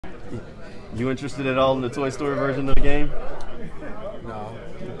You interested at all in the Toy Story version of the game? No,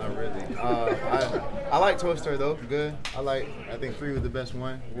 not really. I like Toy Story though. Good. I think 3 was the best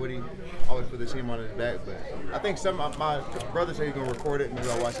one. Woody always put the team on his back, but I think some of my brother said he's gonna record it. Maybe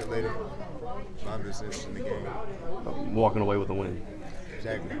I'll watch it later. I'm just interested in the game. Walking away with a win.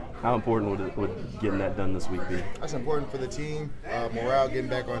 Exactly. How important would getting that done this week be? That's important for the team. Morale, getting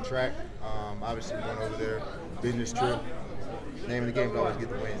back on track. Obviously, we're going over there, business trip. Name of the game is always get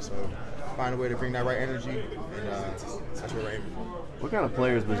the win. So find a way to bring that right energy, and that's what we're aiming for. What kind of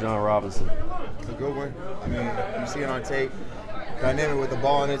player is Bijan Robinson? A good one. I mean, you see it on tape. Dynamic with the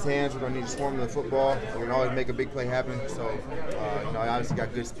ball in his hands. We're going to need to swarm the football. We're going to always make a big play happen. So, he obviously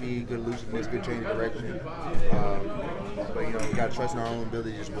got good speed, good elusiveness, good change of direction. But, we got to trust in our own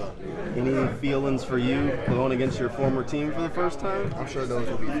ability as well. Any feelings for you going against your former team for the first time? I'm sure those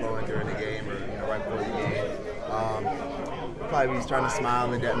will be flowing during the game or right before the game. Probably he's trying to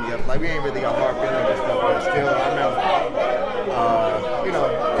smile and dap me up. Like, we ain't really got hard feelings and stuff, but still, I remember,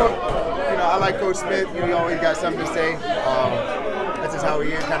 I like Coach Smith. He always got something to say. That's just how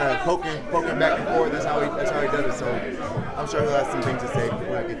he is, kind of poking back and forth. That's how he does it. So I'm sure he'll have some things to say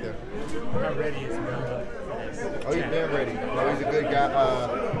when I get there. How ready is he? Oh, he's been ready. He's a good guy,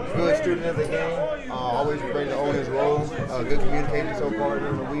 good student of the game. Always ready to own his role. Good communication so far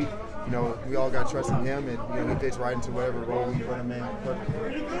during the week. We all got trust in him, and he fits right into whatever role we put him in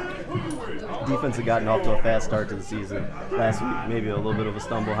perfectly. Defense had gotten off to a fast start to the season last week. Maybe a little bit of a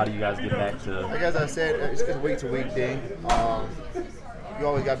stumble. How do you guys get back to? Like as I said, it's a week-to-week thing. You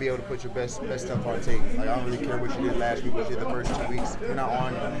always got to be able to put your best stuff on tape. Like, I don't really care what you did last week, what you did the first 2 weeks. If you're not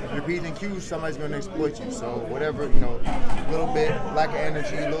on your P's and Q's, somebody's going to exploit you. So whatever, a little bit lack of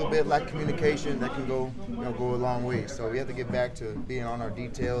energy, a little bit lack of communication, that can go a long way. So we have to get back to being on our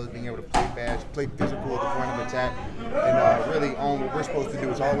details, being able to play fast, play physical at the point of attack, and really own what we're supposed to do.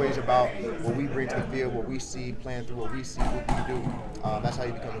 It's always about what we bring to the field, what we see, playing through what we see, what we do. That's how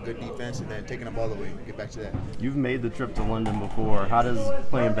you become a good defense, and then taking the ball away. Get back to that. You've made the trip to London before. How does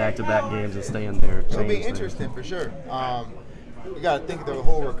playing back-to-back games and staying there It'll be interesting for sure. You got to think of the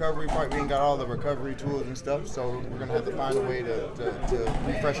whole recovery part. We ain't got all the recovery tools and stuff, so we're going to have to find a way to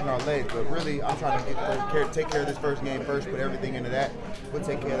refreshen our legs. But really, I'm trying to take care of this first game first, put everything into that. We'll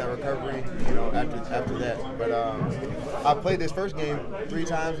take care of that recovery, after that. But I played this first game 3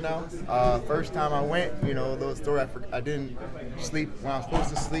 times now. First time I went, a little story, I didn't sleep when I was supposed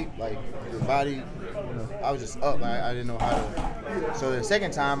to sleep. Like, your body, I was just up. I didn't know how to. So the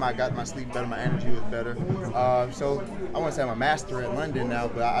second time, I got my sleep better, my energy was better. So I wouldn't say I'm a master at London now,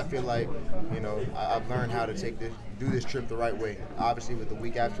 but I feel like, I've learned how to do this trip the right way. Obviously, with the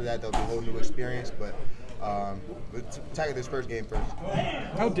week after that, there'll be a whole new experience, but let's tackle this first game first.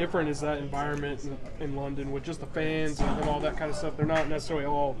 How different is that environment in London with just the fans and all that kind of stuff? They're not necessarily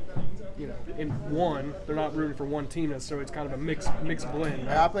all, in one. They're not rooting for one team necessarily. It's kind of a mixed blend.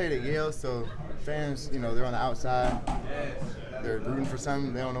 I played at Yale, so fans, they're on the outside. They're rooting for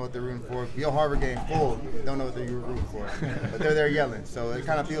something. They don't know what they're rooting for. Yale Harvard game full. They don't know what they're rooting for, but they're there yelling. So it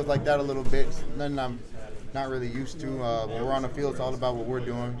kind of feels like that a little bit. Nothing I'm not really used to. When we're on the field, it's all about what we're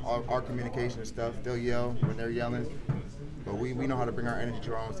doing, our communication and stuff. They'll yell when they're yelling, but we know how to bring our energy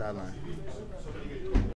to our own sideline.